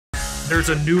There's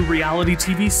a new reality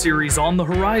TV series on the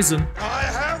horizon. I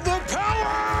have the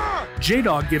power!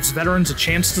 J-Dog gives veterans a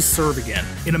chance to serve again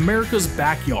in America's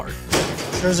backyard.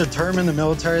 There's a term in the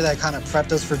military that kind of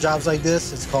prepped us for jobs like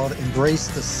this. It's called embrace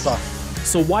the suck.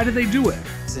 So why do they do it?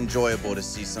 It's enjoyable to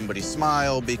see somebody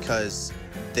smile because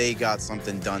they got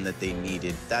something done that they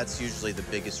needed. That's usually the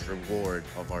biggest reward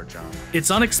of our job.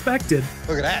 It's unexpected.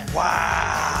 Look at that.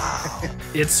 Wow.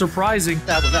 It's surprising.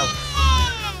 That one.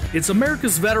 It's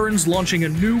America's veterans launching a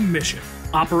new mission.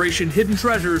 Operation Hidden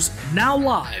Treasures, now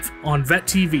live on Vet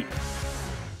TV.